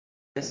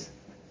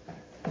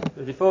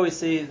But before we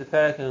see the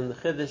parak and the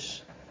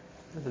Chiddush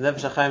that the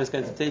Nefesh HaChaim is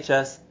going to teach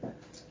us,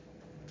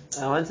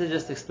 I want to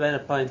just explain a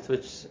point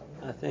which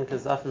I think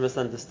is often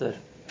misunderstood.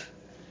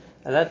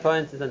 And that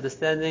point is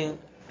understanding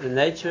the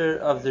nature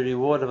of the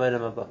reward of Olam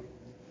Haba.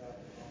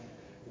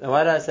 And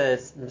why do I say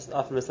it's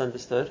often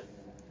misunderstood?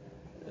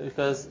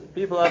 Because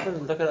people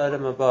often look at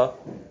Olam Haba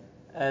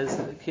as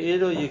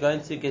Ki'ilu you're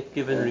going to get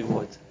given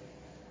reward.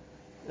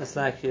 It's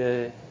like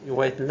you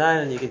wait in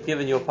line and you get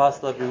given your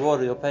parcel of reward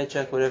or your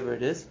paycheck, whatever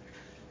it is.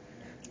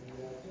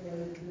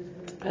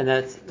 And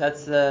that's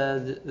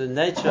the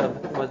nature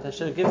of what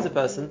Hashem gives a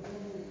person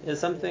is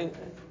something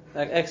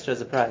like extra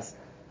as a prize.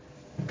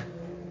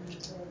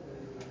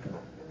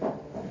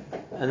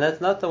 And that's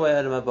not the way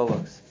Olam Haba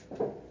works.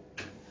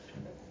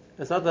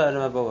 It's not the way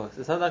Olam Haba works.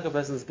 It's not like a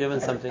person's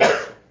given something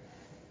extra.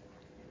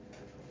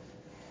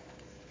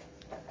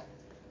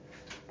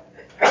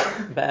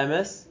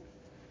 Ba'emes,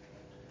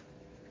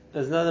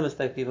 there's another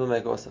mistake people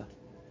make also.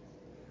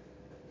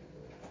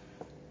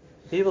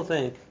 People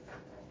think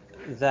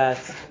that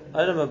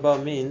Olam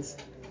Haba means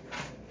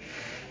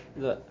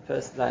the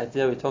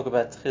idea we talk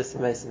about Tchis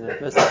Mason, the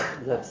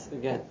person lives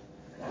again.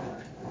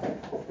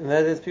 And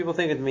that is, people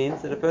think it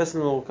means that a person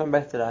will come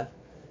back to life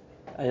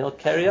and he'll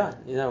carry on,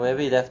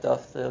 wherever he left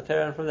off, so he'll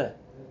carry on from there.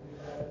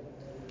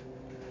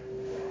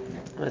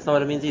 And that's not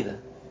what it means either.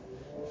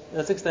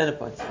 Let's explain a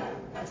point.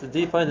 It's a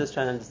deep point, let's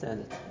try and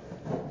understand it.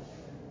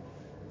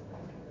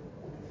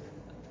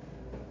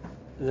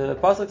 The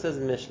Pasuk says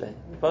in Mishlei,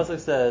 the Pasuk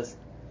says,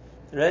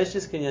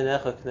 Reishis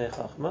kinyanecha knei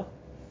chachma,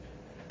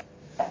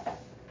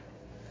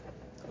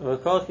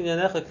 v'kol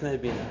kinyanecha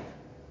knei bina.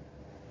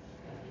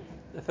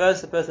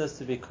 First, the person has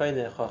to be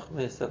koinei chachma,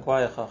 he has to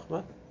acquire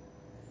chachma,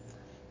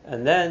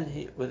 and then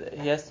he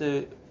has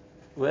to,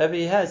 whatever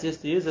he has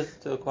to use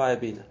it to acquire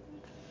bina.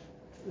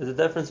 There's a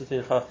difference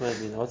between chachma and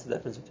bina. What's the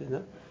difference between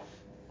them?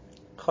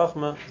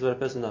 Chachma is what a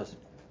person knows.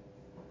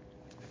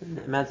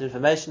 The amount of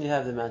information you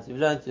have, the amount you've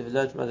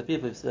learned from other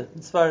people, you've learned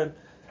in Sfarim.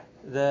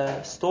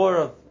 The store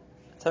of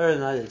Torah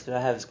knowledge that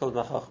I have is called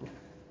my chachma.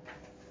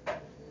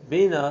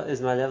 Bina is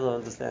my level of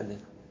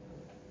understanding.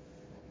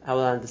 How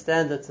will I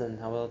understand it, and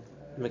how will it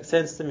make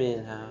sense to me,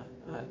 and how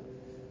I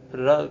put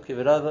it over, keep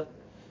it over.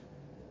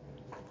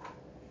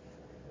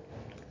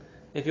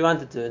 If you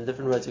wanted to, in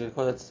different words, you could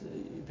call it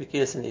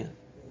Bikiyah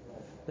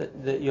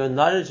Saniyah. Your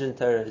knowledge in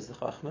Torah is the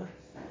chachma.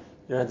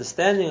 Your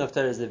understanding of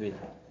Torah is the bina.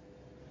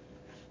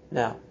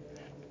 Now,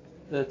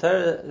 the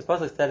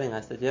Pasuk is telling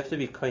us that you have to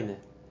be koineh.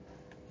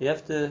 You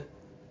have to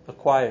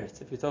acquire it.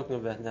 If you're talking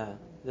about now,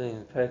 doing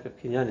a parak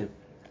of kinyanim,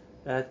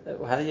 right?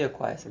 How do you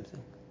acquire something?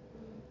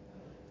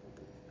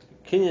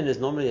 Kinyan is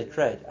normally a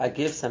trade. I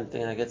give something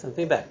and I get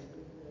something back.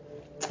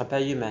 I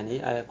pay you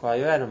money, I acquire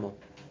your animal.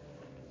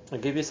 I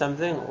give you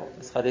something,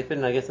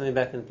 and I get something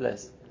back in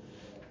place.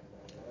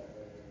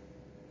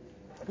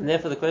 And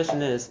therefore the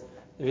question is,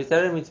 if you're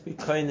telling me to be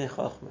koineh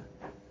chachma,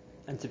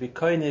 and to be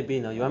koineh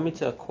bina, you want me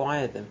to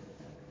acquire them.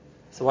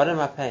 So what am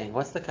I paying?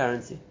 What's the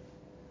currency?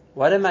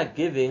 What am I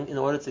giving in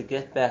order to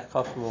get back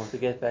chachma or to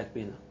get back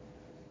bina?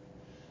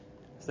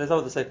 So let's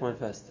start with the second one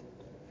first.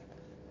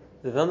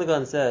 The Vilna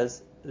Gaon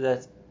says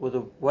that with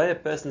the way a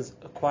person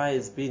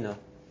acquires bina,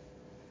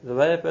 the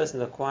way a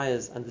person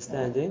acquires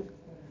understanding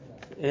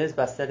is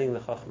by selling the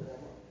chachma.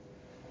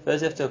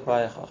 First you have to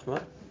acquire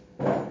chachma,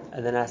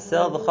 and then I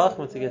sell the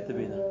chachma to get the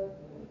bina.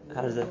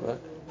 How does that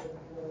work?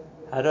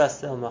 How do I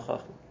sell my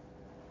chachma?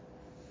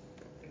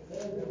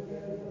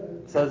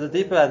 So there's a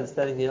deeper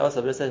understanding here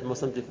also, but let's say it more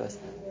simply first.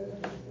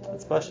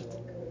 It's pashut.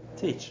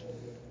 Teach.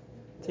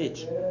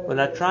 When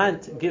I try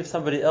and give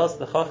somebody else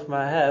the chachma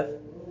I have,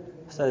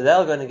 so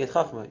they're going to get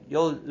chachma.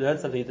 You'll learn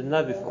something you didn't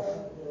know before.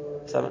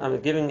 So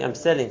I'm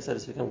selling, so to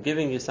speak. I'm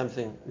giving you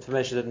something,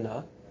 information you didn't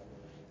know.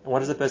 And what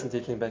does the person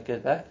teaching back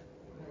get back?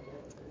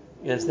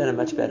 You understand it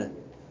much better.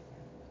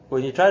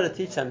 When you try to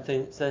teach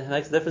something, so it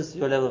makes a difference to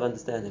your level of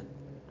understanding.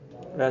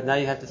 Right now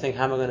you have to think,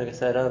 how am I going to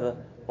say it over?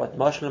 What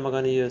mashal am I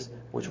going to use?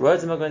 Which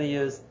words am I going to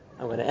use?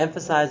 I'm going to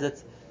emphasize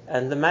it.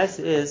 And the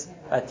matter is,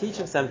 by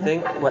teaching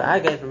something, what I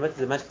gain from it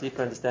is a much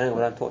deeper understanding of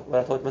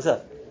what I taught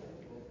myself.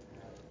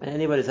 And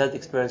anybody who's had the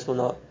experience will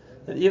know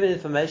that even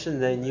information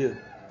they knew,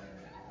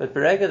 but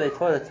Berega they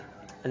taught it,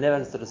 I never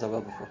understood it so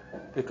well before.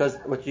 Because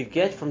what you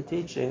get from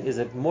teaching is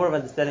more of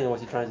understanding of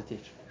what you're trying to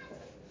teach.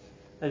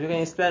 If you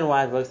can explain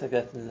why it works like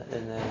that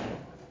in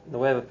the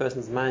way of a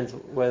person's mind,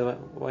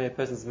 way a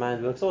person's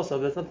mind works also,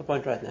 but that's not the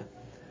point right now.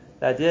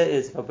 The idea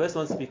is, if a person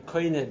wants to be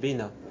koineh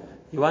bina,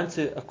 you want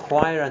to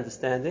acquire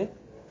understanding,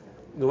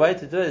 the way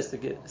to do it is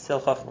to sell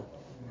chachma.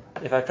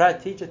 If I try to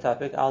teach a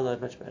topic, I'll know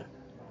it much better.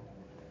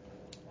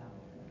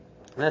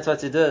 And that's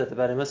what you do. The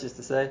Bari Musa used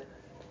to say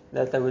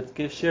that they would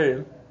give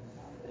shirim.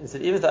 He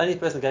said, even if the only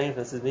person getting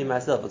from this is me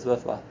myself, it's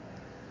worthwhile.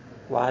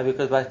 Why?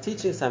 Because by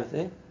teaching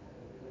something,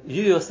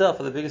 you yourself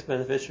are the biggest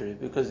beneficiary,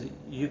 because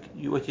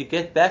what you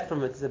get back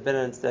from it is a better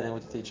understanding of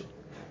what you're teaching.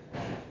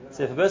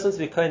 So if a person wants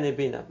to be koineh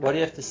bina, what do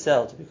you have to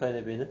sell to be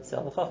koineh bina?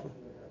 Sell the chachma.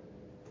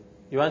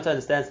 You want to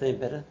understand something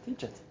better?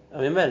 Teach it.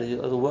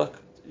 It'll work.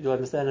 You'll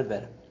understand it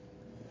better.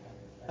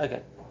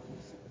 Okay.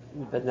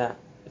 But now,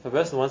 if a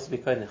person wants to be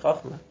Kohen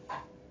Chachma,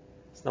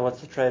 it's not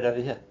what's the trade over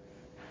here.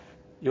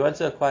 You want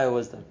to acquire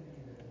wisdom.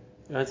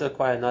 You want to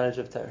acquire knowledge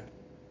of Torah.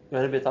 You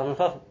want to be a Talmid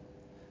Chacham.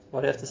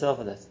 What do you have to sell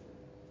for that?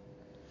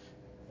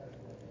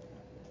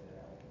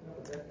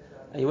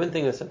 And you wouldn't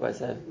think of it by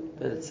saying,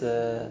 but it's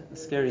a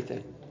scary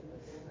thing.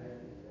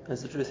 And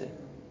it's the true thing.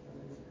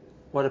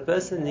 What a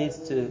person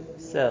needs to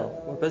sell,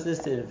 what a person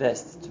needs to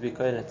invest to be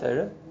Kohen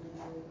Torah,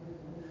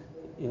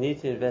 you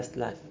need to invest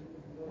life.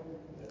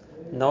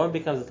 No one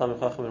becomes a Talmid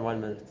Chacham in 1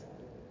 minute.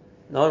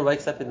 No one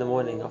wakes up in the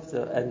morning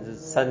and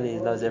suddenly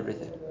knows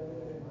everything.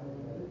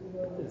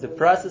 The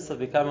process of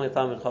becoming a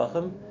Talmid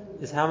Chacham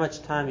is how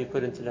much time you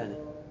put into learning.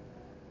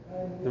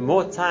 The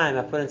more time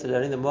I put into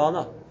learning, the more I'll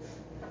know.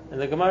 And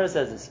the Gemara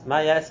says this: "Ma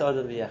ya'aseh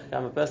adam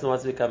v'yachkam." A person who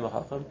wants to become a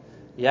Chacham,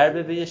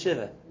 yarbe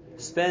b'yeshiva.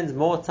 Spend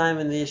more time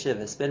in the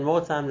yeshiva. Spend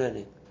more time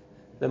learning.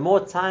 The more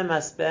time I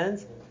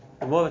spend,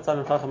 the more of a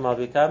Talmid Chacham I'll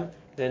become.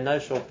 There are no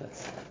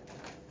shortcuts.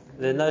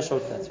 There are no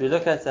shortcuts. We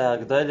look at our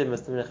Gdolim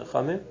Muslimei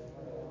Chachamim.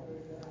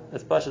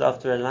 It's partially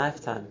after a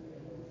lifetime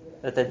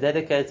that they're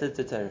dedicated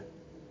to Torah.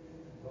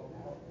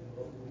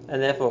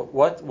 And therefore,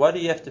 what do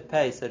you have to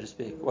pay, so to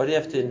speak? What do you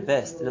have to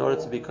invest in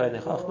order to be Kohen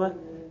Chachma?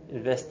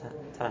 Invest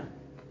time.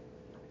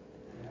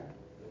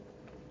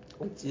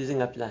 It's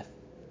using up life.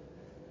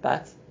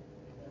 But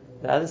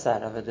the other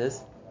side of it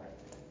is,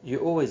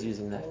 you're always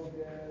using life.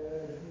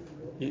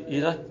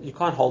 You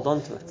can't hold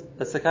on to it.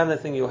 That's the kind of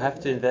thing you have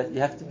to invest. You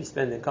have to be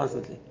spending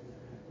constantly.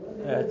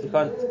 You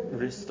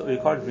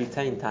can't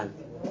retain time.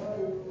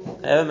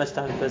 However much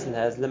time a person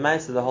has,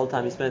 the whole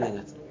time he's spending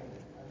it.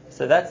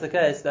 So that's the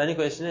case. The only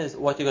question is,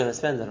 what you're going to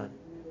spend it on.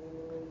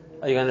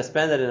 Are you going to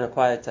spend it in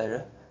acquire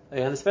Torah? Are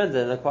you going to spend it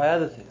in acquire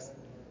other things?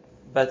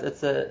 But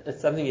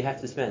it's something you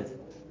have to spend.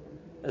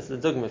 It's the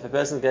dogma. If a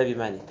person gave you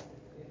money,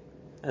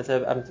 and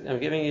so I'm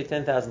giving you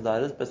 $10,000,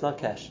 but it's not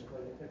cash.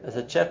 It's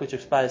a check which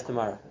expires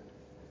tomorrow.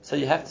 So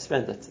you have to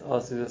spend it, or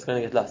else it's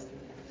going to get lost.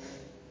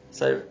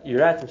 So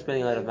you're right, I'm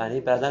spending a lot of money,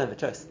 but I don't have a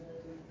choice.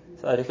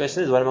 So the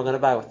question is, what am I going to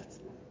buy with it?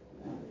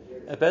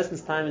 A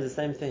person's time is the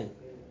same thing.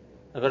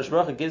 HaKadosh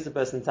Baruch Hu gives a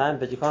person time,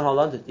 but you can't hold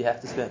on to it. You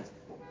have to spend.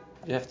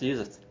 You have to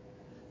use it.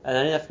 And the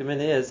only afternoon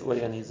is, what are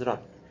you going to use it on?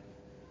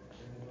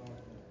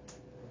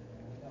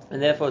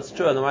 And therefore it's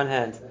true on the one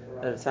hand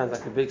that it sounds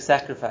like a big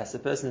sacrifice. A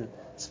person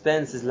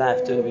spends his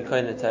life to be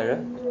Kohen Torah,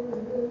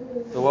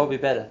 but what would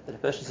be better? That a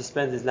person should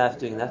spend his life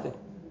doing nothing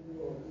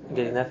and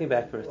getting nothing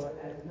back for it.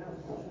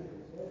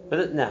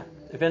 But now,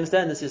 if you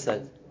understand this, you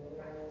said,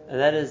 and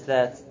that is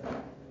that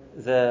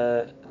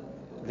the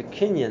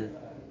kinyan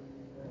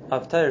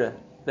of Torah,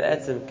 the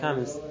etzim,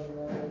 comes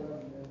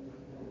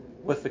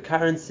with the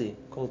currency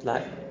called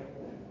life.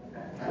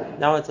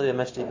 Now I'll tell you a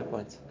much deeper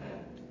point,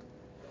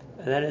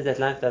 and that is that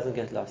life doesn't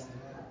get lost.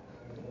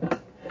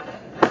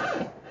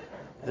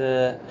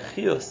 The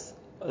chiyus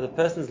of the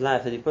person's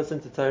life that he puts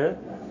into Torah,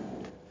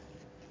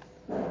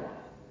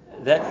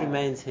 that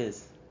remains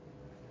his.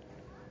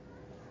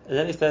 And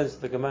then he explains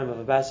the Gemara of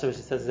Bava Basra, which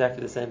says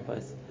exactly the same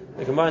point.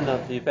 The Gemara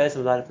of the Yibes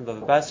Life from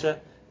Bava Basra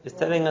is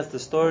telling us the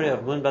story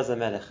of Munbaz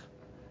HaMelech.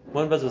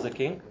 Munbaz was a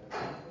king,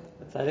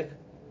 a tzaddik,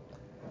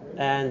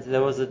 and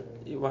there was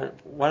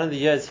one of the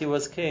years he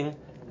was king,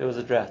 there was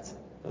a drought.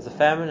 There was a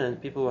famine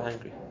and people were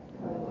hungry.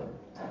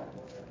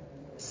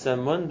 So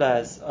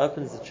Munbaz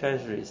opens the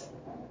treasuries.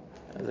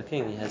 As a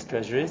king, he has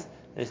treasuries,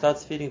 and he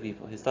starts feeding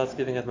people. He starts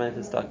giving out money to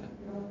the stock.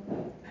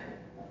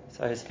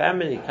 So his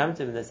family come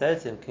to him and they say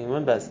to him, King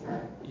Munbaz,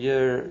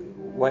 you're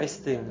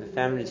wasting the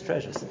family's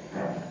treasures.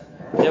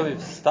 Here we've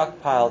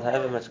stockpiled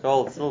however much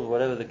gold, silver,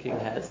 whatever the king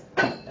has,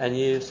 and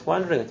you're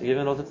squandering it, you're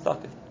giving it all to the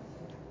stock.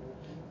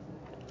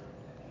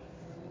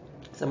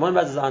 So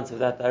Munbaz's answer,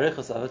 without the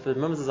arichos of it, but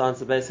Munbaz's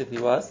answer basically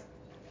was,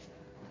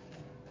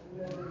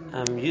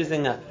 I'm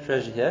using up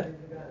treasure here,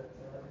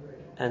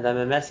 and I'm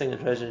amassing a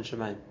treasure in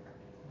Shemaim.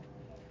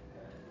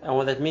 And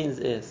what that means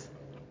is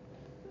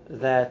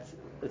that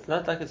it's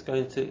not like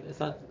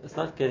it's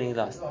not getting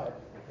lost.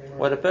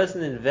 What a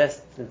person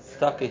invests in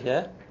stock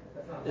here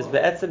is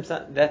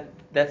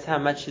that's how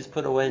much he's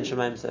put away in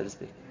Shemaim, so to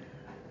speak.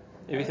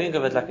 If you think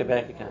of it like a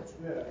bank account,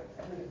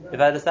 if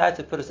I decide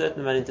to put a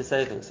certain amount into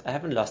savings, I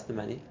haven't lost the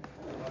money.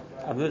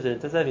 I've moved it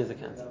into a savings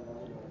account.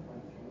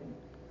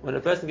 When a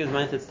person gives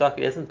money to the stock,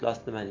 he hasn't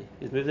lost the money.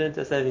 He's moved it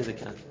into a savings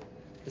account.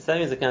 The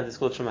savings account is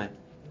called Shemaim.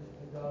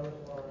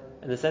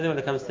 And the same thing when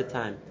it comes to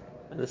time.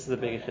 And this is a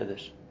bigger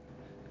chiddush.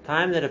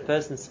 Time that a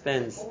person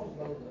spends,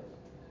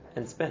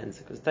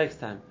 because it takes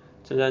time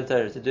to learn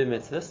Torah, to do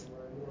mitzvahs,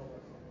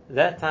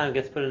 that time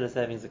gets put in a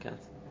savings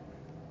account.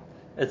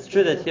 It's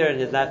true that here in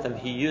his lifetime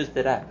he used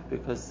it up,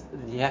 because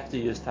you have to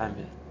use time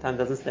here. Time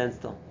doesn't stand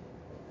still.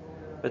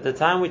 But the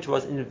time which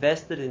was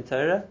invested in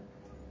Torah,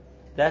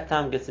 that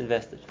time gets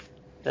invested.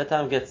 That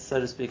time gets, so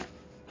to speak,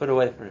 put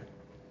away for him.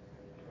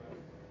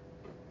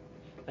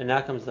 And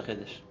now comes the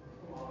chiddush.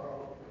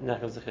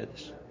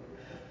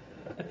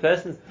 A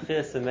person's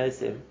tchias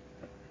hamesim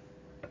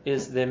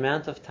is the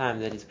amount of time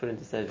that he's put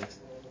into savings.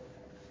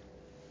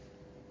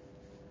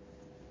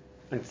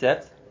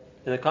 Except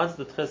In the concept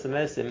of Tchias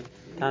HaMesim,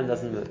 time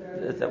doesn't move.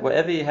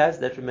 Whatever he has,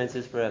 that remains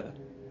his forever.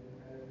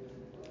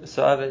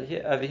 So over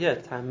here,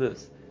 time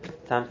moves.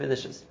 Time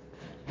finishes.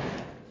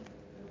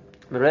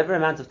 Whatever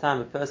amount of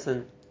time a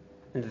person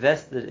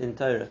invested in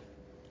Torah,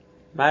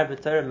 Mar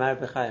b'Torah, Mar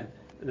b'Chaim,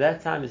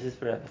 that time is his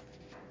forever.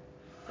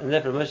 And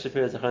therefore, Moshe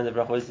Shapiro Zechron de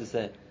Bracha used to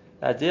say,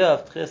 the idea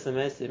of Tchias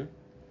HaMesim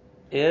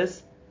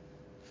is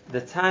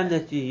the time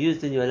that you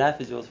used in your life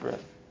is yours forever.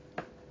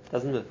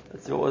 Doesn't move.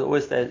 It's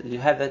always stays. You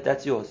have that.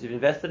 That's yours. You've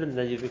invested in it, and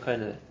then you've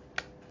become it.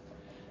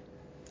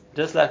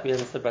 Just like we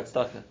understood about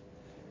tzedakah,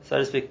 so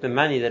to speak, the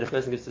money that a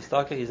person gives to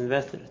tzedakah, he's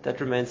invested it. That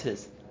remains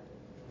his.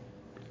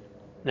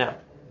 Now,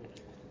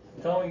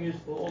 Time used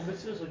for all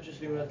mitzvahs or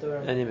just even at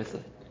Torah? Any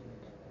mitzvah.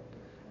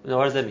 Now,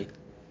 what does that mean?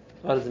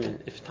 What does it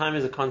mean? If time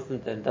is a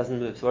constant, then it doesn't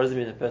move. So, what does it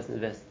mean? A person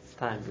invests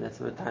time, and that's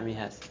what time he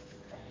has.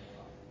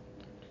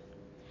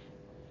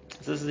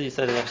 So, this is the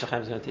Yisod that Nefesh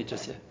Chaim is going to teach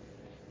us here,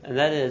 and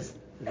that is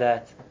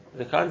that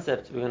the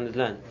concept we're going to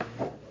learn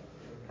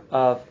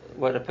of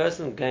what a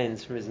person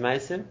gains from his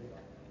meisim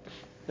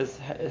is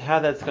how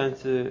that's going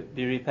to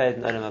be repaid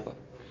in Olam Haba.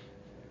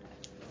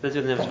 This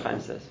is what Nefesh Chaim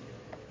says.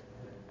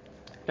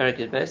 Very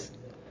good base.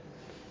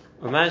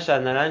 Even though a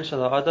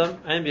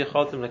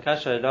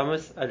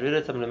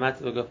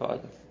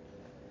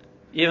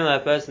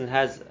person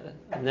has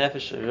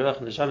nefesh, ruach,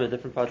 and neshama in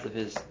different parts of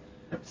his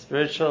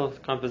spiritual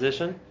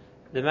composition,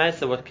 the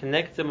Maisa, what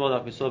connects them all,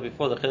 like we saw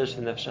before, the Chiddush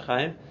of Nefesh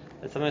Chaim,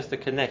 it's supposed to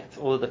connect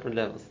all the different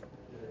levels.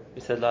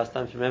 We said last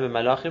time, if you remember,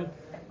 Malachim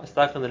are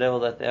stuck on the level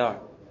that they are.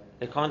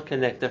 They can't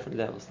connect different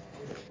levels.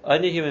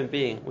 Only a human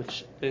being,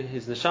 which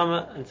his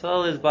neshama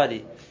until his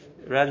body,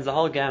 runs the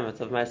whole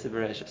gamut of Maisa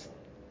Bereshis,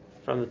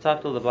 from the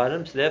top to the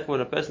bottom. So therefore,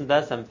 when a person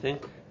does something,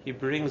 he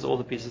brings all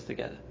the pieces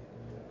together.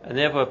 And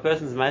therefore, a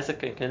person's Maisa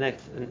can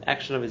connect an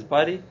action of his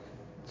body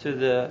to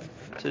the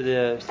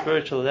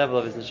spiritual level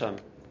of his neshama.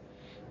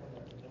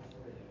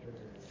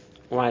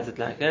 Why is it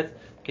like that?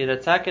 In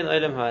order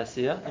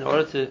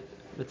to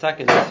attack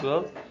in this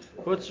world,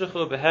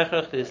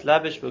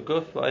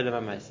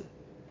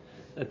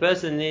 a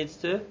person needs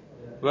to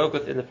work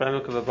within the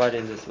framework of a body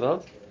in this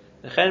world.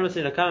 That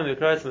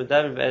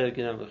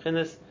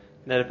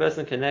a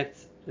person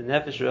connects the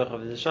nefesh ruach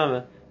of his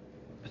neshama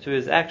to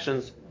his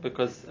actions,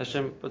 because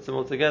Hashem puts them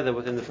all together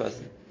within the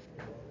person.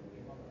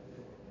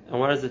 And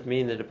what does it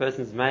mean that a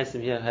person's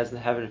ma'asim here has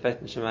have an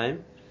effect in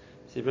Shemaim?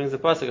 So he brings the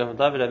pasuk of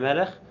David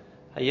HaMelech,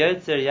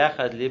 Hayotzer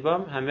Yachad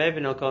Libam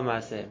Hamevin El Kol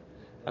Ma'aseim.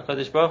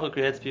 HaKadosh Baruch Hu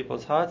creates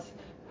people's hearts,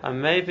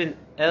 Hamevin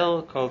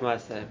El Kol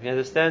Ma'aseim. He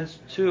understands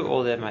to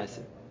all their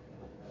ma'asim.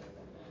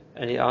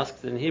 And he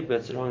asks in Hebrew,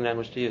 it's the wrong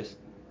language to use.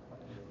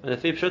 When the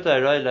Fi Pshuta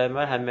Aroi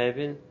Loimar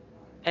Hamevin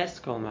Es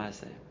Kol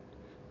Ma'aseim,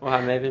 or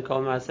Hamevin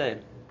Kol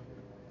Ma'aseim.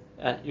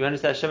 You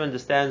understand Hashem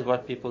understands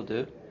what people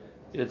do.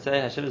 You would say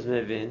Hashem is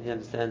Mevin, he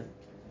understands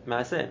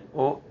Ma'aseim,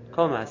 or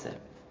Kol Ma'aseim.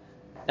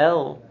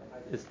 El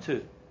is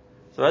two.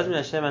 So what does it mean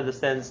Hashem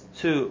understands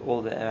to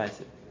all the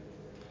Ma'aseim?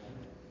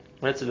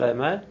 What's the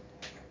Loimar?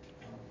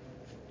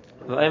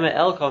 V'omer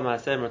El Kol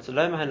Ma'aseim,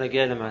 Ratzulomar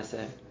HaNogeh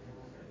LeMa'aseim.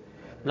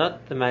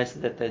 Not the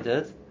Ma'aseim that they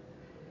did,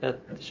 that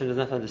Hashem does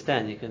not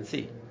understand, you can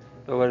see.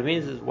 But what it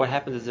means is what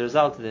happens as a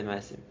result of their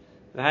Ma'aseim.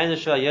 How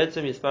much a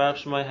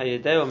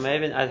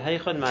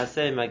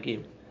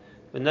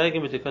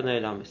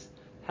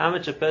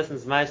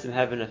person's ma'asim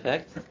have an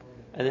effect,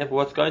 and therefore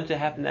what's going to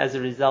happen as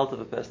a result of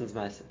a person's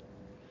ma'asim.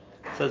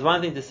 So it's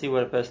one thing to see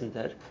what a person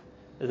did.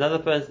 There's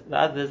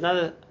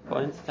another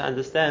point to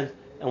understand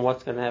and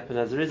what's going to happen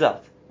as a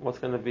result. What's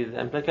going to be the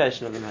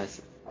implication of the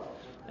ma'asim.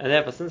 And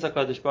therefore, since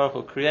HaKadosh Baruch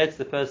Hu creates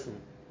the person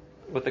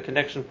with the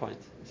connection point,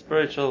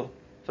 spiritual,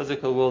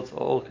 physical worlds are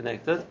all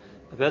connected.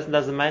 The person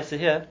does a ma'asim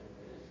here.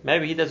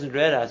 Maybe he doesn't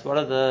realize what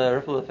are the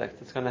ripple effects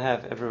it's going to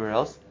have everywhere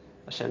else.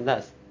 Hashem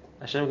does.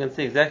 Hashem can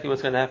see exactly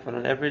what's going to happen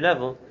on every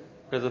level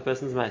because of a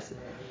person's ma'aser.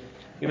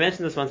 We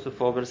mentioned this once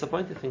before, but it's a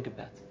point to think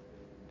about.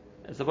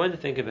 It's a point to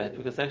think about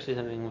because it's actually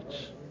something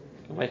which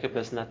can wake a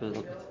person up a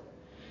little bit.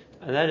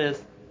 And that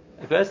is,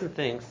 a person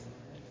thinks,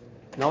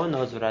 no one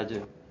knows what I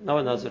do. No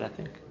one knows what I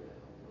think.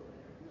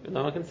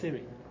 No one can see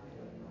me.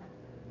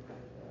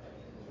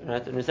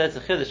 Right? And we say it's a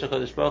chiddush,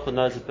 HaKadosh Baruch Hu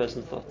knows a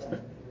person's thoughts.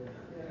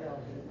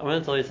 I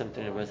want to tell you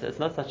something about it. It's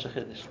not such a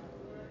chiddush.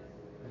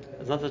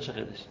 It's not such a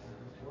chiddush.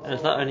 And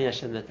it's not only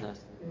Hashem that knows.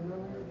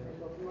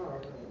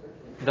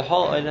 The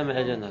whole Olam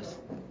Elyon knows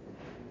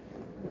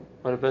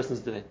what a person's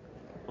doing,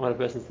 what a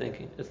person's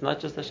thinking. It's not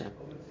just Hashem.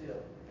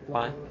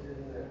 Why?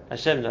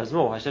 Hashem knows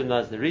more. Hashem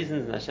knows the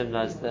reasons, and Hashem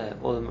knows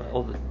all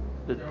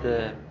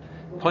the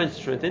points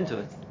truth into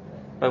it.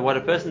 But what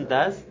a person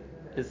does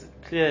is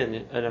clear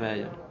in Olam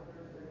Elyon.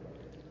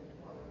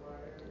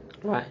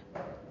 Why?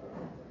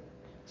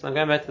 So I'm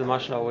going back to the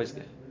mashal I always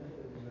give.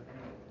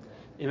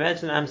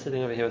 Imagine I'm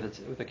sitting over here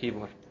with a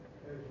keyboard.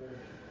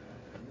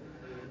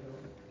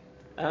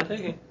 I'm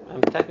thinking,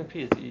 I'm tapping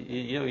keys.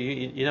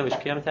 You know which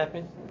key I'm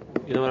tapping?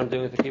 You know what I'm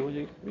doing with the keyboard?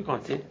 You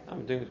can't see.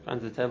 I'm doing it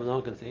under the table, no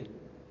one can see.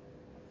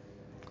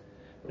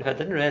 But if I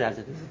didn't realize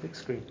it, this is a big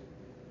screen.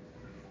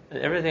 And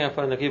everything I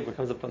put on the keyboard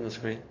comes up on the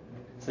screen.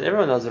 So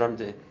everyone knows what I'm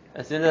doing.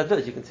 As soon as I do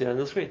it, you can see it on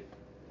the screen.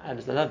 I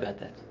just don't know about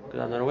that because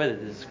I'm not aware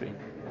that there's a screen.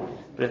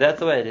 But if that's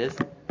the way it is,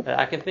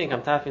 I can think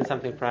I'm typing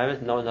something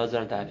private, no one knows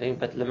what I'm typing,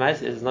 but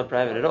Lemaisa is not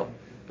private at all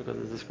because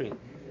there's a screen.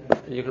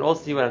 And you can all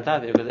see what I'm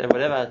typing because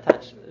whatever I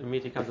touch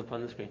immediately comes up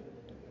on the screen.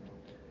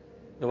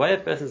 The way a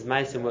person's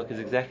Maisim work is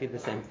exactly the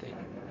same thing.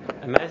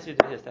 A Maisim you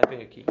do here is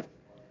typing a key.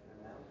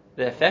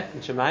 The effect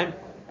in Shemaim,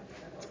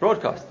 it's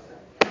broadcast.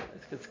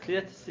 It's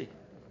clear to see.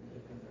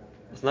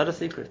 It's not a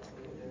secret.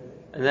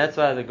 And that's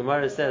why the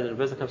Gemara says when a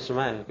person comes to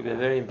Shemaim, it could be a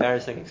very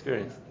embarrassing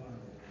experience.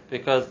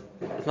 Because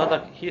it's not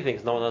like he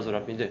thinks no one knows what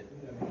I've been doing.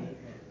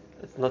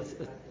 It's not.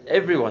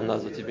 Everyone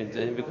knows what you've been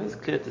doing because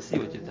it's clear to see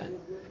what you've done.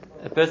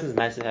 A person's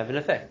Maisim have an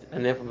effect.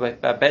 And therefore,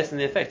 based on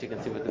the effect, you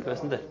can see what the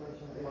person did.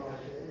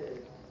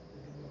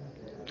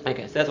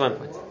 Okay, so that's one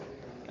point.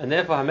 And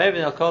therefore, maybe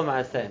they'll call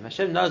Ma'aseh.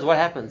 Hashem knows what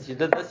happens. You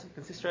did this, you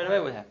can see straight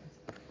away what happens.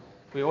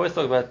 We always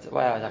talk about,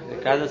 like the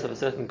gadlus of a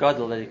certain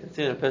gadol that you can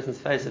see in a person's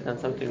face has done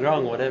something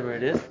wrong, whatever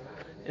it is.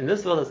 In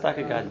this world, it's like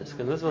a gadlus.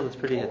 In this world, it's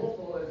pretty hidden.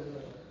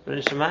 But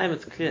in Shemaim,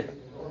 it's clear.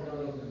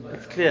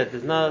 It's clear.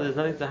 There's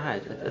nothing to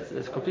hide.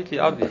 It's completely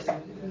obvious.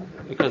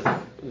 Because,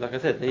 like I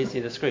said, you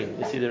see the screen,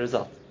 you see the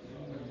result.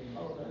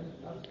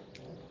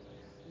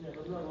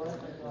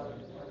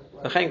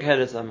 Every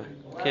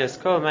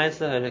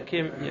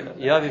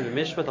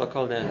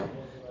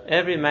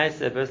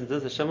Maisa a person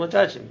does, Hashem will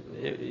judge him,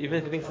 even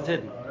if he thinks it's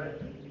hidden.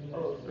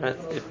 Right?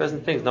 If a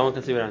person thinks no one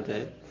can see what I'm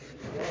doing,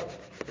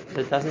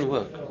 it doesn't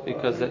work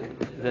because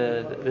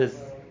there's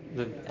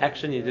the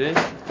action you're doing,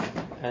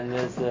 and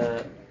there's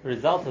the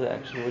result of the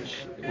action,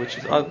 which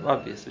is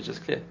obvious, which is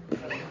clear.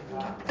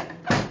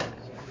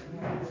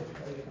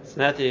 So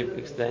now he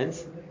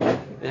explains.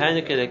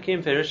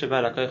 HaKadosh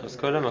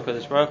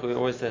Baruch Hu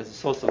always says the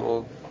source of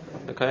all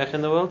the koyach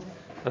in the world.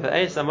 But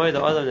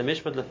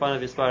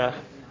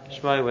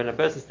when a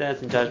person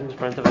stands in judgment in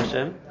front of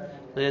Hashem,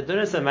 they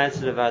don't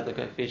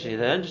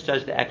just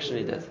judge the action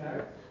he did.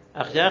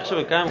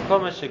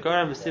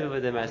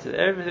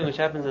 Everything which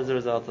happens as a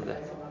result of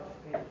that.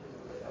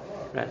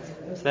 Right.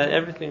 So that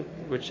everything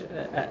which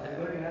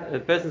a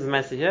person's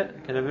ma'aseh here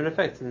can have an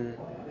effect in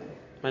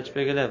much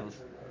bigger levels.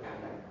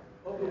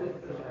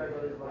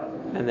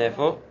 And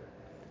therefore,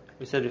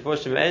 we said before,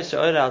 when a person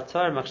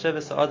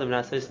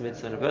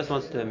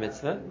wants to do a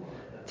mitzvah,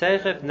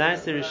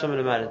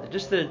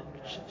 just the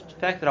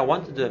fact that I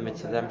want to do a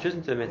mitzvah, that I'm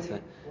choosing to do a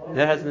mitzvah,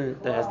 that has an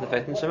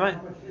effect in Shemaim.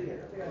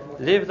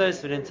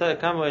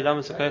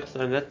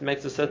 That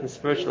makes a certain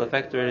spiritual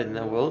effect already in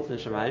the world, in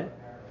Shemaim.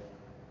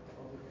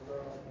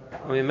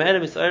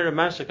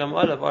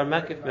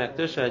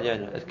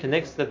 It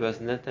connects to the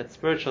person, that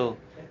spiritual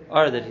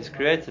aura that he's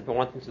created by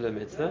wanting to do a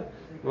mitzvah.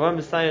 Like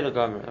we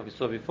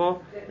saw before,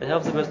 it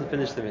helps the person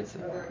finish the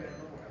mitzvah.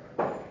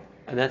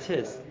 And that's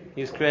his.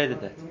 He's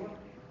created that.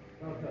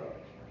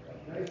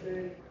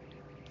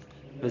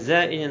 This is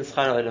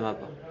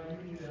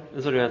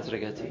what we wanted to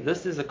get to.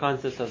 This is the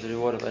concept of the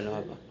reward of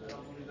Olam Haba.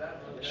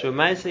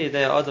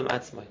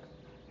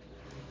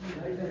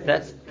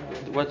 That's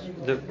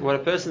what a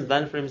person's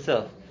done for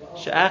himself.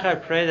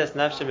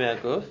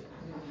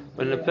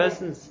 When a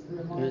person's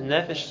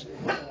nefesh,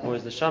 or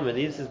the shama,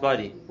 leaves his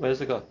body, where does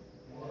it go?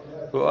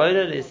 Where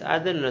does a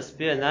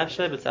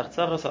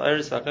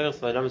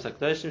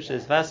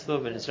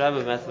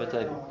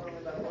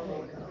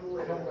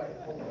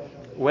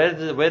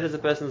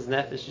person's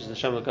nefesh, the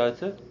shama, go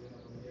to?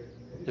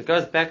 It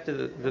goes back to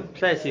the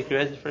place he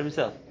created for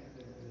himself.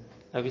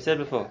 Like we said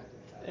before,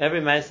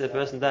 every ma'aseh a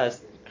person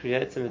does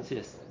creates a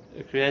mitzvah.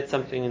 It creates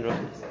something in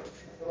ruchnis.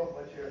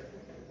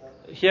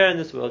 Here in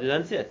this world, you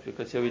don't see it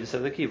because here we just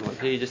have the keyboard.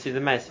 Here you just see the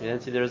ma'aseh. You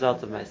don't see the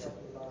result of ma'aseh.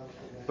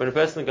 When a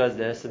person goes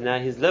there, so now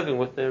he's living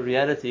with the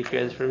reality he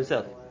created for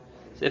himself.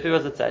 So if he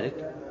was a tzaddik,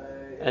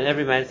 and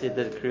every ma'aseh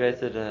that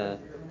created a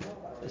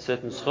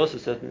certain schos, a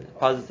certain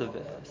positive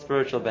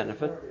spiritual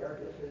benefit,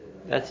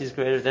 that's his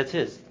created. That's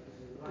his.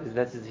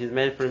 He's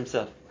made it for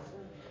himself.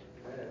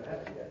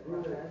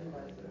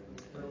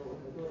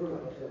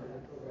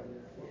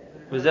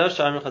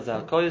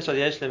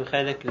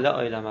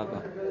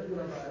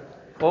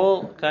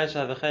 All Kaish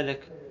have a chelik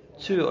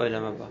to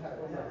Olam Haba.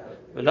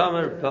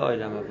 V'lamer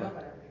ba'Olam Haba.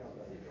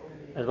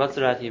 And what's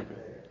the right Hebrew?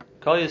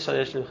 Kol Yisrael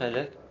yesh lem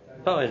chelik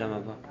ba'Olam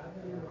Haba.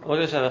 All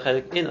Kaish have a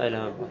chelik in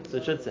Olam Haba. So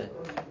it should say.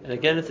 And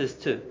again it says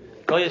to.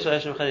 Kol Yisrael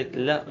yesh lem chelik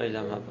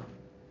la'Olam Haba.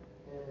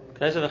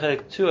 Kaish have a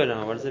chelik to Olam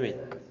Haba. What does it mean?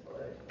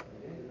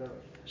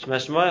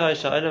 Shemashmoy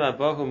ha'isha Olam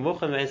Haba hu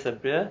muchem me'es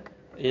habriya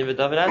in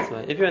v'davar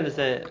atzma. If you want to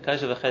say Kaish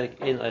have a chelik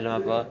in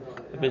Olam Haba,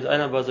 it means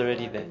Olam Haba is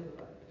already there.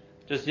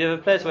 Just you have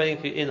a place waiting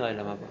for you in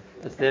Olam Haba.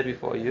 It's there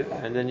before you,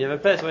 and then you have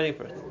a place waiting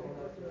for it.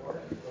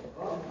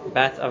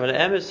 But you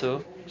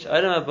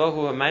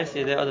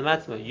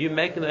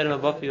make an Olam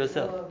Haba for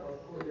yourself.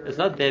 It's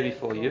not there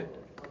before you.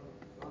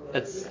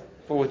 It's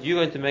for what you're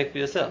going to make for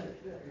yourself. A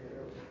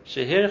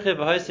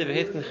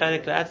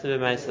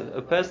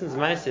person's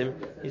maisim,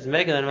 he's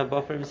making an Olam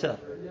Haba for himself.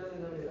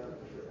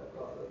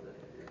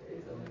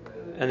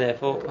 And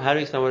therefore, how do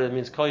you explain what it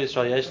means? Kol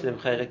Yisrael yesh lem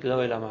chelik lo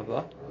Olam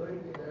Haba.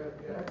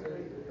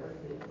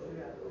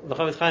 The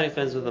Chofetz Chaim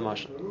explains with the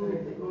mashal.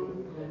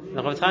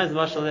 The Chofetz Chaim's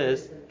mashal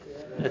is,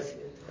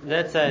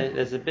 let's say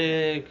there's a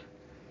big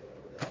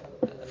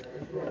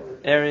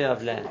area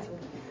of land,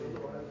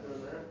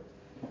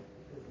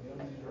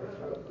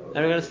 and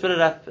we're going to split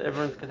it up.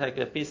 Everyone can take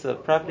a piece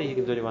of property. He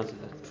can do what he wants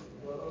with it.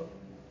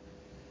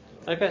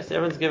 Okay, so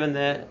everyone's given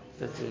their.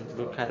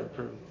 We'll kind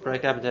of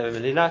break up into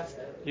many lots.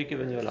 You give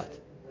them your lot.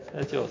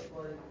 That's yours.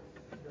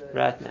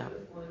 Right now,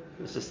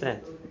 it's just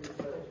land.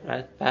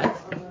 Right,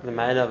 but the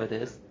main of it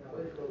is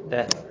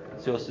that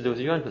it's yours to do what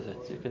you want with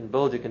it. You can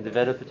build, you can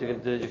develop it,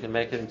 you can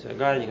make it into a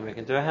garden, you can make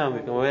it into a home,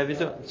 you can whatever you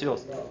do. It's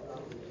yours.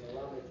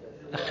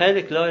 A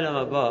chelik lo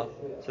olam haba,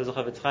 says the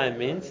Chofetz Chaim,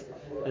 means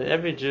that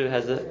every Jew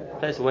has a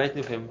place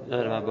waiting for him in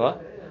olam haba,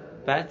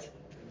 but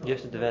you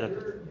have to develop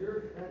it.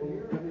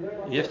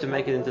 You have to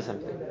make it into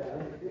something,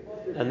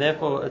 and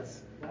therefore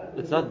it's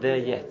not there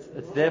yet.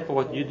 It's there for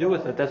what you do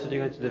with it. That's what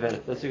you're going to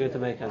develop. That's what you're going to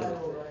make out of it.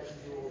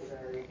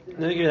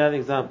 Let me give you another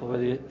example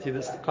where you see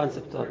this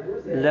concept of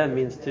le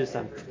means to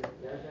something.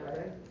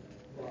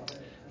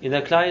 You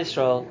know, Klal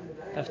Yisrael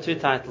have two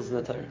titles in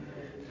the Torah.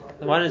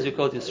 The one is we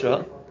called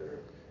Yisrael,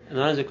 and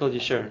the one is we called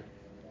Yeshurun.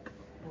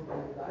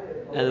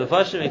 And the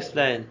Mepharshim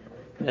explain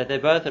that they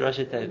both are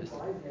Rashi Tevis.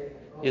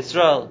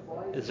 Yisrael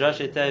is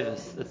Rashi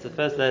Tevis. It's the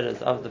first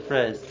letters of the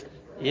phrase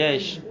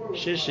Yesh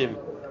Shishim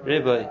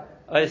Riboy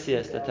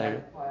Oisias the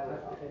Torah.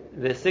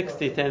 There's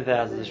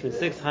 10,000, which means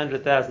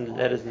 600,000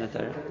 letters in the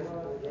Torah.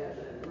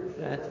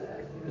 Right?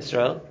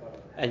 Yisrael.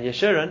 And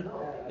Yeshurun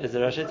is the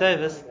Rashi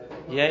Tevis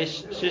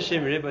Yesh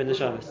Shishim Riboy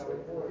Neshamas.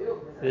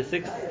 There's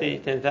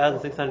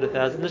 10,000,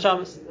 600,000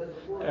 Neshamas.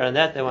 And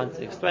that they want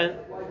to explain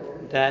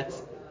that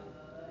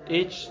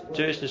each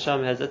Jewish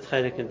neshama has its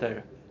chelik in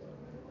Torah.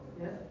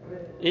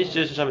 Each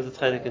Jewish neshama has its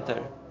chelik in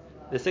Torah.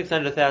 There's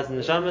 600,000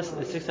 neshamas,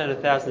 there's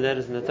 600,000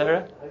 letters in the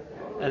Torah,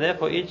 and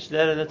therefore each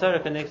letter in the Torah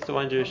connects to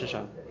one Jewish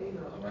neshama.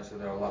 So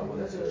there are a lot more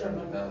than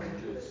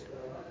 600,000 Jews.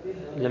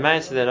 In the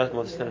Maisa, there are not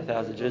more than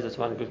 600,000 Jews. That's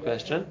one good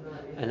question.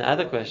 And the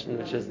other question,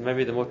 which is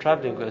maybe the more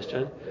troubling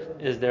question,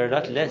 is there are a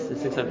lot less than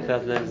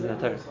 600,000 letters in the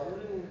Torah.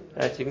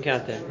 Right? You can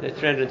count them. There are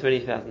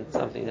 320,000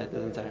 something that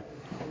is in Torah.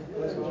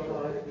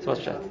 So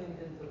what's Pshat?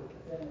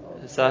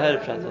 So I heard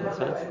of Pshat on this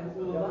one.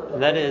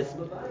 And that is,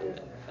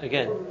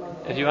 again,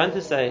 if you want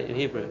to say in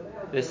Hebrew,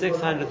 there's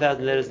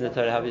 600,000 letters in the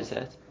Torah, how do you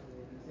say it?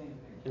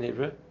 In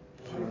Hebrew?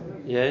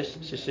 Yesh,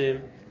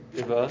 Shishim,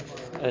 Riba,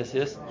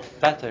 Osius,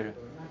 Bat Torah.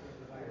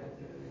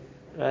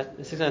 Right?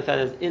 The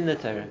 600,000 is in the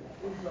Torah.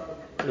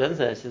 It doesn't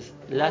say it, it says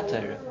La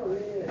Torah,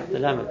 the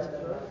Lamed.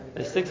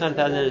 There's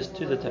 600,000 letters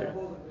to the Torah.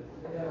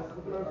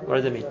 What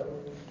does it mean?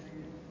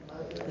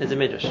 There's a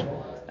Midrash.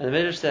 And the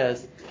Midrash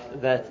says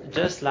that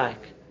just like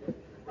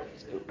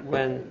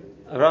when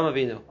Avraham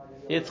Avinu,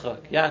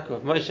 Yitzchak,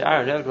 Yaakov, Moshe,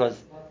 Aaron, whoever it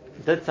was,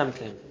 did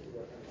something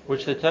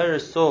which the Torah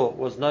saw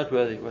was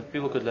noteworthy, what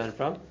people could learn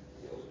from,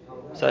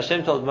 so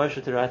Hashem told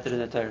Moshe to write it in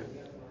the Torah.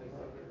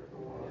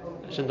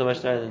 Hashem told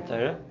Moshe to write it in the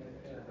Torah.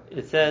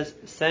 It says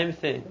the same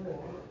thing.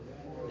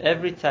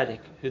 Every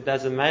tzaddik who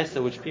does a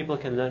ma'aseh which people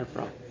can learn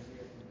from,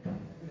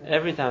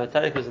 every time a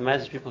tzaddik does a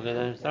ma'aseh which people can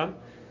learn from,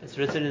 it's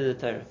written in the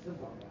Torah.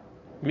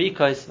 Mi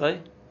kaisvai,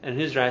 and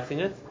who's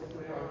writing it?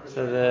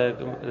 So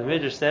the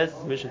Midrash says,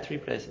 it's mentioned 3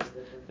 places.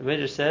 The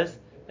Midrash says,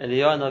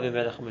 Eliyahu Navi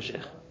Melech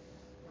Mashiach.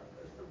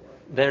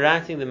 They're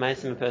writing the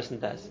ma'aseh a person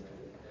does.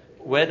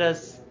 Where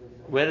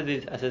do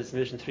these? I said it's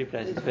mentioned 3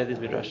 places. Where are these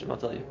midrashim? I'll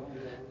tell you.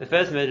 The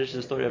first midrash is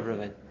the story of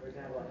Reuven.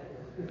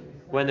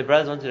 When the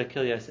brothers wanted to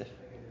kill Yosef,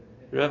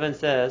 Reuven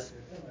says,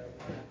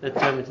 "Let's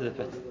throw him into the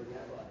pit."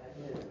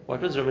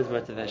 What was Reuven's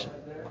motivation?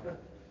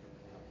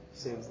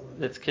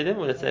 Let's kill him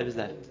or let's save his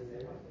life?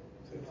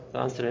 The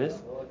answer is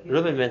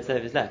Reuven meant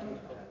save his life.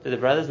 Did the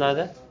brothers know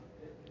that?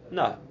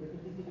 No.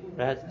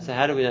 Right? So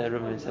how do we know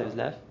Reuven meant save his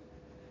life?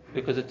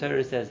 Because the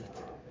Torah says it.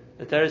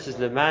 The Torah says,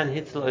 "Leman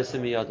hitzel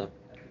osem miyadam."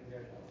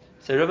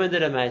 So Reuven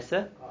did a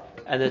ma'aseh,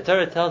 and the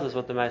Torah tells us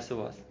what the ma'aseh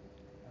was.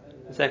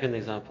 The second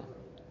example.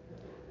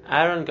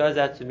 Aaron goes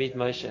out to meet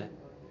Moshe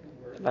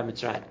by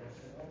Mitzrayim.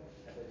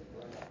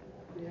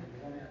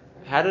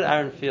 How did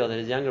Aaron feel that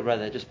his younger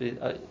brother had just been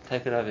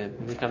taken over him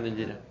and become the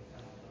leader?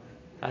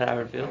 How did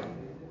Aaron feel?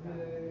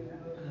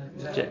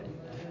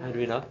 How do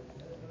we know?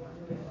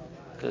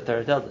 The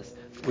Torah tells us.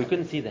 We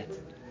couldn't see that.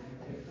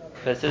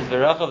 But it says,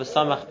 V'rachav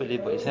v'samach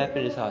b'libo. He's happy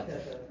in his heart.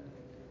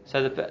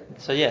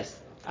 So yes,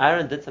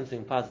 Aaron did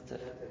something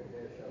positive.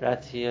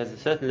 Right? He has a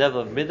certain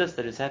level of midas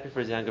that he's happy for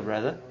his younger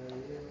brother.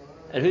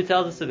 And who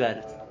tells us about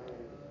it?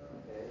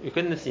 We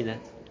couldn't have seen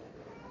it.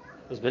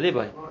 It was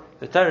b'libo.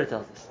 The Torah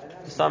tells us.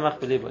 V'samach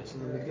b'libo. It's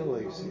in the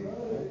Megillah you see.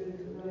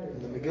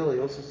 In the Megillah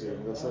you also see it.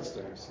 In the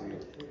Sester you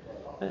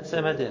see.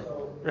 Same idea.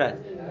 Right.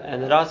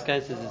 And the last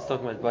case is it's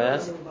talking about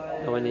Boaz.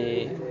 And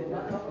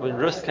when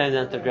Rus came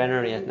down to the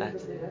granary at night,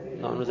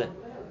 no one was there.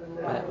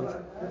 What happened?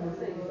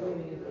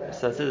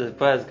 So it says that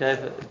Boaz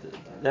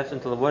left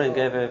until the morning,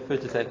 gave her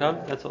food to take home.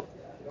 That's all.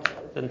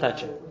 Didn't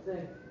touch her.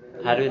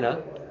 How do we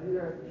know?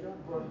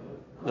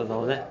 There was no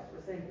one there.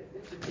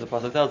 The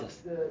Pasuk tells us.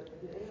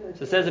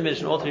 So it says in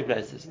Mishnah in all three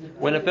places.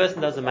 When a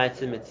person does a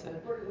Ma'aseh mitzvah,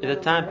 at the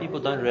time people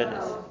don't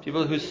realize.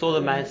 People who saw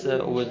the Ma'aseh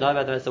or would know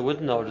about the Ma'aseh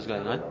wouldn't know what was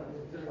going on.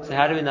 So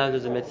how do we know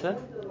there's a mitzvah?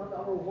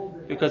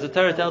 Because the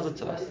Torah tells it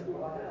to us.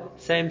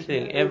 Same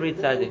thing, every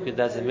tzaddik who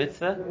does a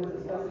mitzvah,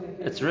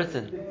 it's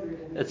written.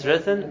 It's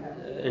written,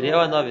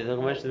 Eliyahu Navi, the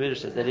Gemara Midrash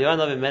says, Eliyahu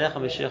Navi Melech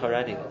HaMashiach are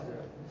writing it.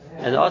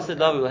 And the Asad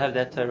Lavi will have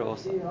that Torah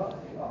also.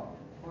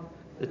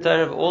 The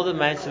Torah of all the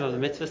ma'asim of the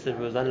mitzvahs that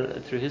was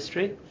done through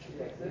history,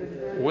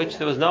 which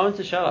there was no one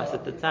to show us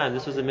at the time,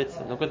 this was a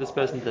mitzvah, look what this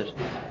person did.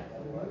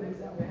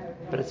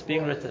 But it's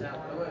being written.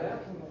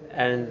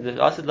 And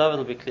the Asad Lavi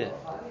will be clear.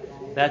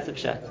 That's the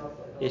pshat.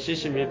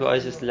 Yeshishim Riba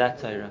Oisis La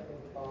Torah.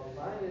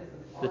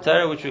 The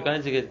Torah which we're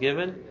going to get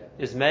given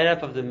is made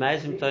up of the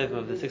Ma'asim Tovim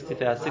of the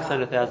 600,000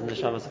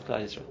 neshamas of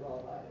Klal Yisrael.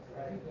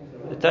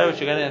 The Torah which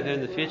we're going to have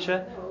in the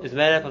future is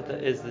made up of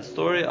is the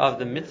story of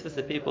the mitzvahs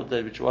that people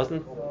did, which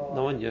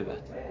no one knew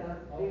about.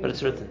 But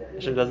it's written.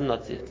 Hashem does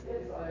not see it.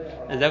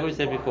 And that's what we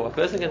said before. A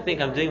person can think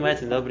I'm doing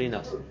mitzvah, nobody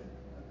knows.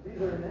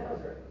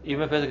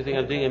 Even a person can think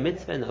I'm doing a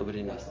mitzvah,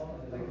 nobody knows.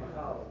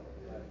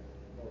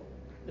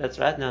 That's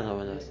right now, no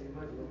one knows.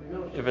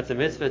 If it's a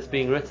mitzvah, it's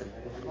being written.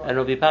 And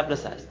it'll be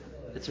publicized.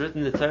 It's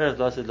written in the Torah of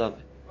Lasid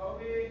Lavi.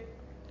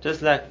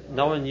 Just like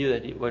no one knew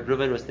what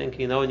Reuben was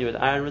thinking, no one knew what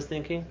Aaron was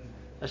thinking,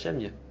 Hashem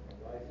knew.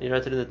 He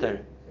wrote it in the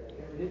Torah.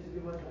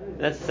 And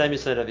that's the same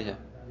Yisod over here.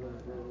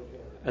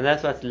 And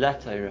that's why it's La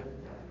Torah.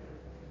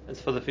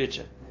 It's for the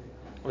future.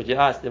 What you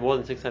ask, there are more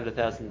than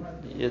 600,000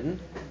 Yidden.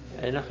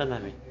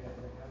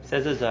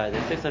 Says the Zohar,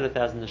 there are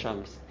 600,000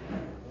 neshamas.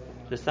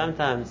 So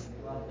sometimes,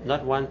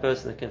 not one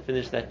person can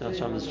finish that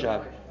neshama's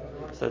job.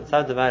 So it's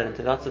subdivided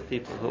into lots of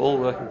people who are all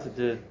working to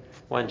do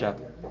one job.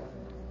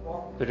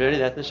 But really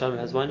that neshama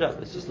has one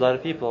job. It's just a lot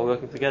of people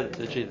working together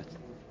to achieve it.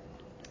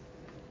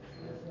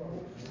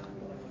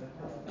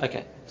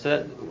 Okay,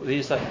 so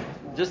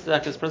just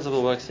like this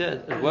principle works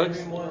here, it works.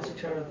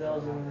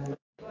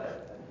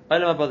 I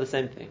know about the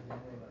same thing.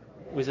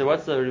 We say,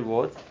 what's the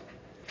reward?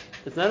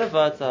 It's not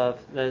about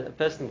that a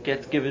person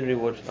gets given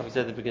reward, like we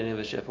said at the beginning of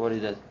the shiur, for what he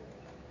did.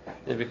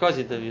 And because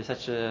you're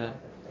such a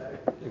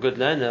good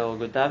learner, or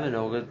good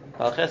davener, or good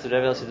Baal Chesed,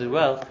 whatever else you did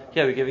well,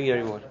 here we're giving you a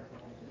reward.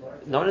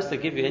 No one has to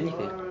give you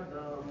anything.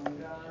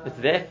 It's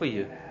there for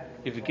you.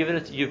 You've given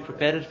it, you've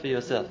prepared it for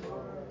yourself.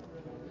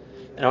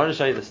 And I want to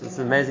show you this. It's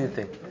an amazing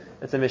thing.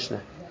 It's a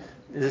Mishnah.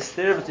 There's a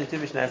steer between two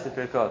Mishnahs in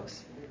Perkei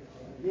Avos.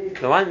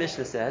 The one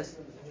Mishnah says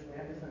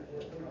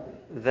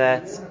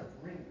that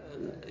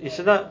you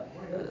should not.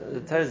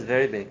 The Torah is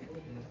very big.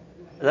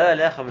 You don't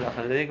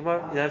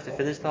have to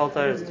finish the whole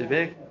Torah; it's too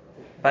big.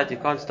 But you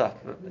can't stop.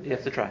 You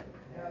have to try.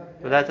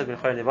 And the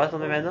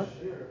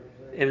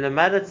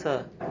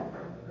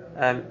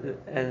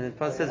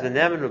Pasuk says,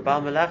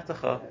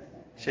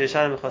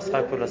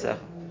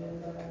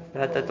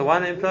 that the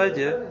one who employed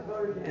you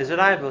is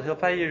reliable. He'll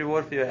pay you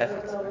reward for your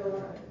effort.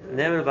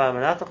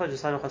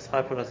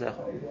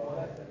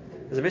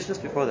 There's a Mishnah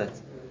before that.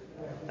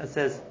 It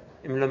says,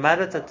 if you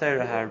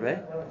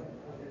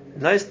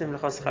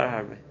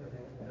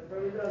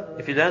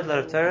learn a lot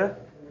of Torah,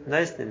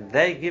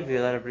 they give you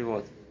a lot of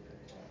reward.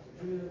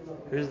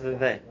 Who's the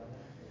they?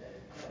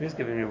 Who's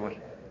giving reward?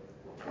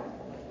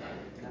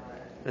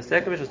 The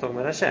second Mishnah is talking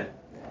about Hashem.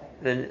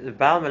 Then the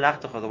Baal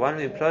Malachtacha, the one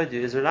who employed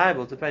you, is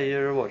reliable to pay you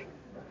a reward.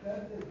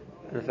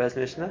 In the first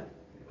Mishnah,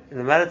 in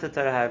the Marat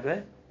Torah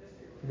Harbe,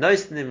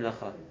 Noisnim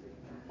Lacha,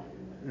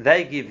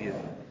 they give you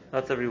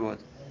lots of reward.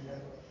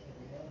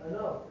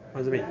 What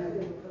does it mean?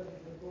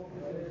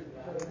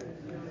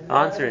 The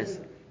answer is,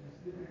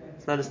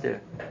 it's not a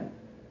steer.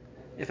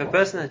 If a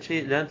person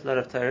learned a lot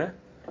of Torah,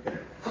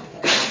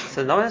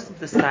 so no one has to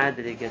decide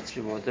that he gets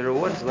reward. The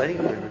reward is waiting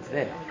for him, it's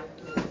there.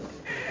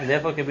 And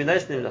therefore it can be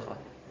Noisnim Lacha.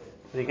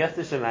 When he gets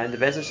to Shemayim, the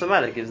Beis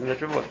Shemayim gives him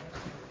that reward.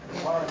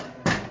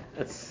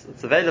 It's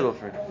available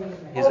for him.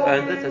 He's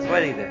earned it, it's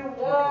waiting there.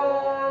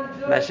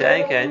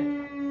 Masha'en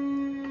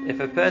Kain, if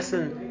a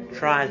person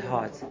tried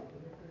hard,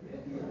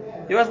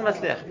 he wasn't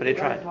Matzliach, but he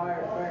tried.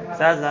 So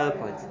that's another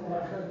point.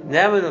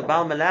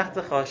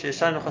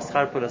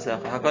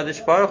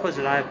 HaKadosh Baruch Hu is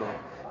reliable.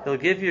 He'll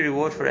give you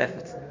reward for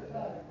effort.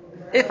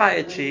 If I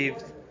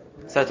achieved,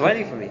 so it's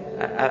waiting for me.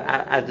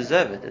 I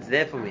deserve it. It's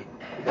there for me.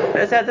 But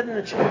let's say I didn't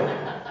achieve.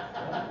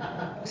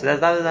 So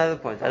that's another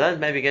point. I don't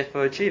maybe get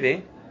for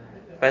achieving,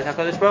 but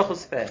HaKadosh Baruch Hu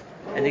is fair.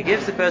 And He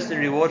gives the person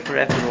reward for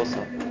effort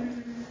also.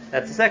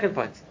 That's the second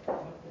point.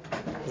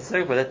 The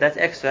second point, that's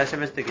extra.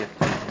 Hashem has to give.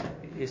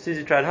 As soon as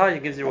you tried hard, He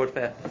gives you reward for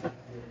effort.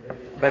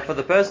 But for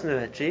the person who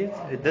achieved,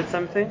 who did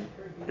something,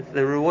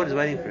 the reward is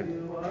waiting for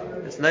him.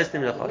 It's no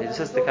stim lecha. He just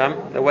has to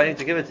come. They're waiting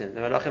to give it to him.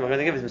 The malachim are going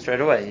to give it to him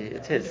straight away.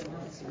 It's his.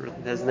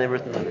 There's a name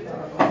written on it.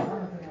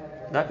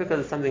 Not because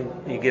it's something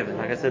you're given,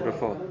 like I said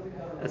before.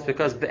 It's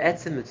because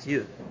be'etzim it's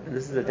you, and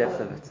this is the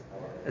depth of it.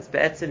 It's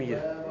be'etzim you.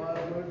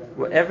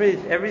 Well,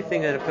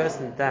 everything that a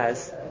person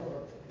does,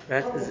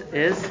 right,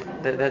 is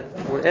that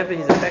whatever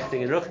he's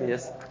affecting in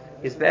ruchnius,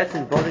 he's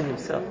be'etzim building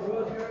himself.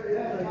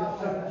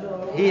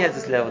 He has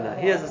this level now.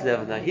 He has this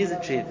level now. He's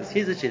achieved this.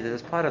 He's achieved it.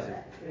 It's part of him.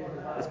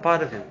 It's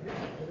part of him.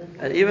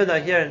 And even though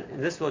here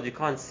in this world you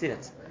can't see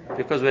it,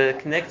 because where it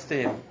connects to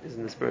him is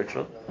in the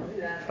spiritual,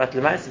 but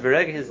L'maisa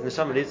Berega, his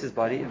neshama leaves his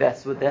body,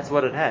 that's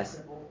what it has.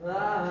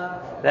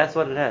 That's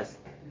what it has.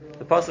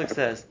 The Pasuk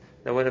says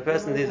that when a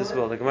person leaves this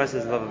world, the Gemara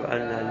says,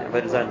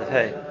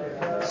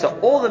 so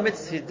all the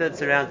mitzvahs he did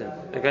surround him.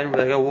 They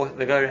go walk,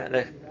 they go around,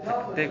 like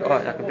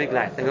a big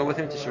light. They go with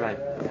him to Shemaim.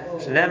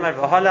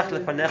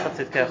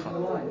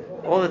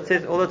 All the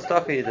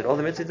tzedakah you did, all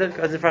the mitzvahs you did,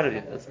 goes in front of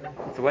you. It's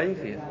waiting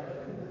for you.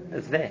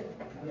 It's there.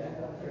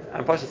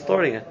 I'm partially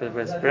storing it, but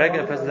when a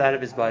person's out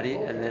of his body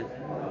and then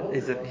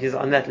he's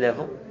on that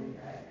level,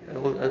 it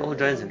all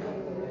joins him.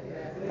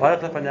 No one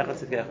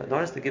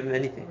has to give him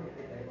anything.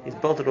 He's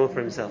built it all for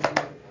himself.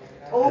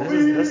 And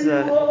this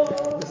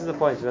is the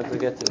point we want to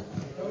get to.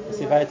 We'll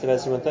see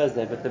Vayetz on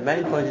Thursday, but the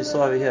main point you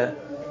saw over here,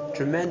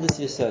 tremendous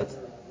yesod,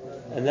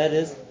 and that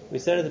is, we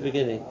said at the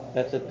beginning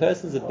that the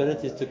person's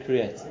ability is to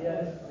create.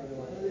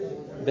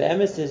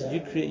 Be'emes says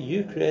you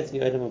creating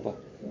your Olam Haba.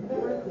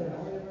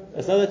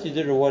 It's not that you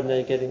did reward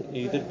and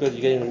you did good,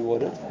 you're getting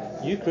rewarded.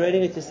 You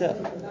creating it yourself.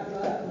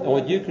 And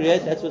what you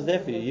create, that's what's there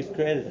for you. You've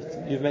created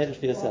it. You've made it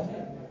for yourself.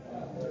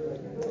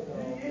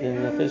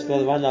 And I'll finish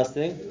with one last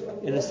thing.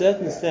 In a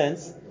certain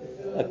sense,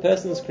 a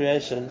person's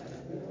creation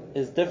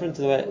is different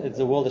to the way it's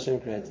the world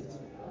Hashem created.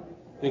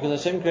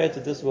 Because Hashem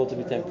created this world to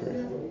be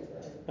temporary.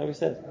 Like we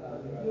said,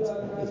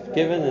 it's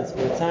given, it's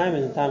for a time,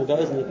 and the time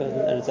goes, and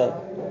it's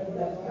over.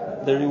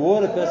 The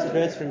reward a person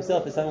creates for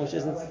himself is something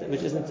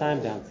which isn't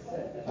time bound.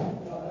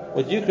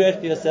 What you create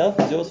for yourself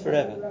is yours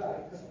forever.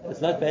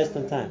 It's not based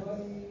on time.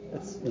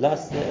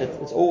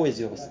 It's always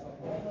yours.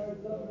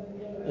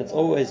 It's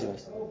always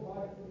yours.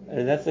 And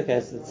if that's the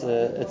case, it's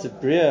a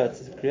bria,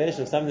 it's a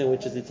creation of something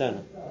which is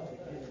eternal.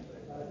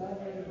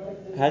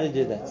 How do you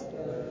do that?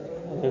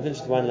 I'm going to finish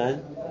with one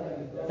line.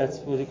 That's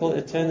what we call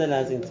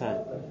eternalizing time.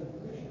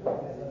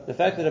 The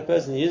fact that a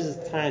person uses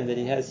time that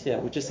he has here,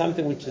 which is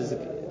something which is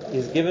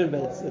given,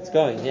 but it's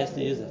going, he has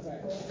to use it.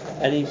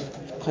 And he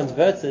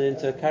converts it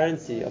into a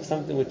currency of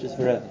something which is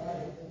forever.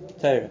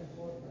 Torah,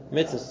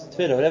 mitzvahs,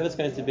 tefillah, whatever it's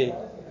going to be.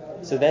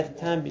 So that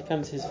time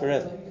becomes his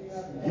forever.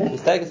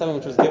 He's taken something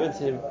which was given to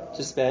him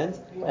to spend,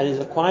 and he's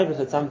acquired with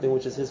it something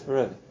which is his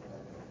forever.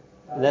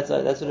 And that's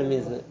what it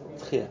means,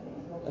 tchiyah.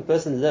 A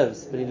person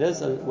lives, but he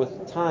lives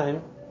with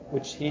time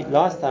which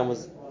last time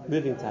was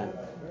moving time.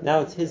 Now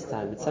it's his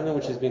time. It's something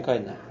which has been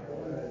koinah,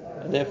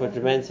 and therefore it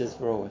remains his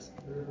for always.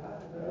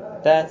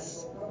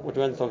 That's what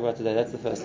we want to talk about today. That's the first.